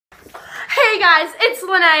guys, it's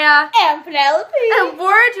Linnea and Penelope, and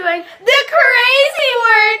we're doing the Crazy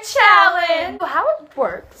Word Challenge. So how it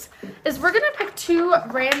works is we're gonna pick two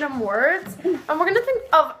random words and we're gonna think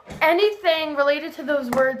of anything related to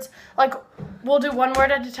those words. Like, we'll do one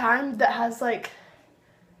word at a time that has like,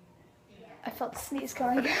 I felt sneeze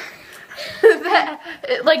coming.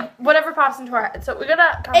 like whatever pops into our head. So we're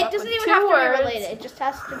gonna come up with two words. It doesn't even have to be related. It just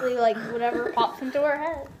has to be like whatever pops into our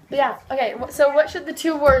head. Yeah. Okay. So what should the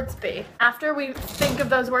two words be? After we think of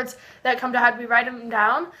those words that come to head, we write them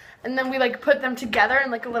down, and then we like put them together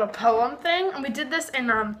in like a little poem thing. And we did this in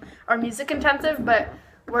our music intensive, but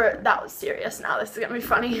that was serious. Now this is gonna be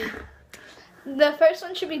funny. The first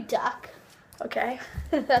one should be duck. Okay.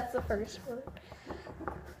 That's the first word.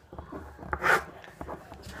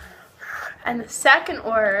 And the second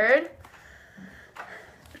word,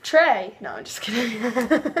 tray. No, I'm just kidding. He's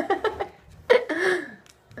like,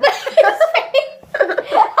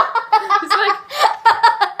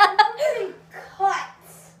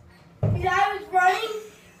 cuts. Because I was running,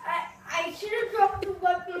 I should have dropped the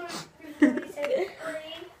weapon before he said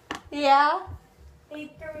green. Yeah. They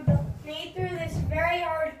threw this very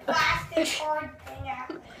hard plastic hard thing at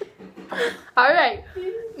me. all right.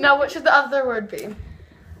 Now what should the other word be?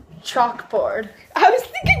 Chalkboard. I was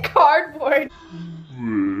thinking cardboard.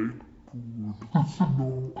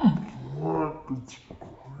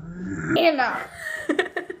 Anna.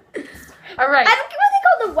 All right. I don't care what they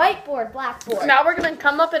call the whiteboard, blackboard. Now we're going to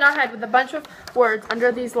come up in our head with a bunch of words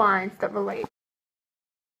under these lines that relate.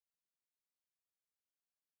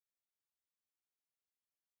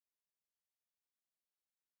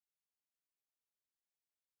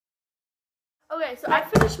 Okay, so I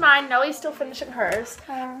finished mine. Nellie's still finishing hers.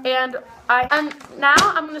 And now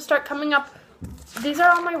I'm going to start coming up. These are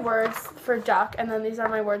all my words for duck, and then these are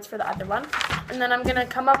my words for the other one. And then I'm going to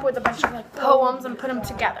come up with a bunch of like poems and put them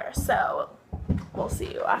together. So we'll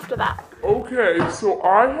see you after that. Okay, so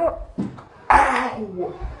I have...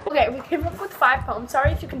 Ow! Okay, we came up with 5 poems.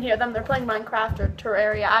 Sorry if you can hear them. They're playing Minecraft or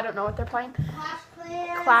Terraria. I don't know what they're playing.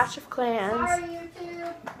 Clash of Clans. Sorry,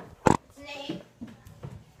 YouTube. Snake.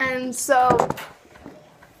 And so,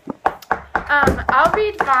 I'll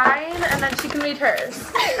read mine, and then she can read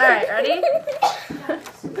hers. All right, ready?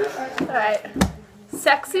 All right.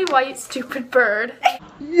 Sexy white stupid bird.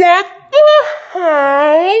 What the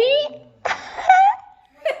hell?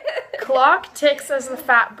 Clock ticks as the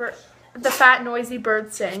fat noisy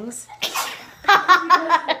bird sings.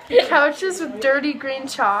 Couches with dirty green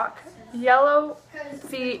chalk. Yellow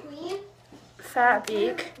feet, fat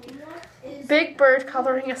beak. Big bird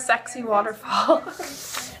coloring a sexy waterfall.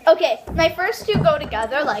 Okay, my first two go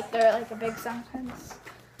together, like they're like a big sentence,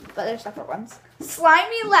 but they're separate ones.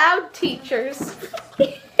 Slimy loud teachers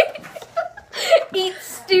eat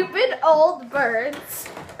stupid old birds.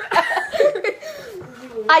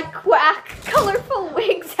 I quack colorful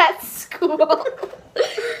wigs at school.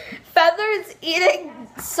 Feathers eating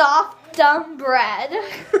soft dumb bread.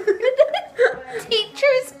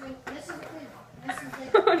 Teachers.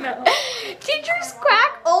 Oh no. Teachers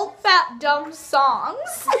quack old fat dumb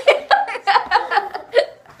songs.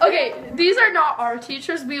 Okay, these are not our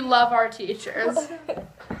teachers. We love our teachers.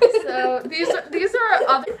 So these are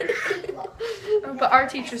other, but our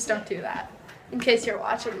teachers don't do that. In case you're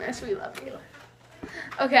watching this, we love you.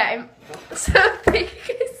 Okay, so thank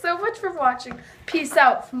you guys so much for watching. Peace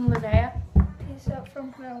out from Linnea. Peace out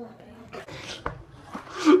from Penelope.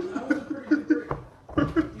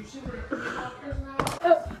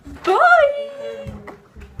 Bye!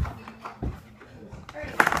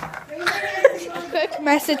 Quick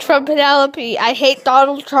message from Penelope. I hate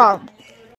Donald Trump.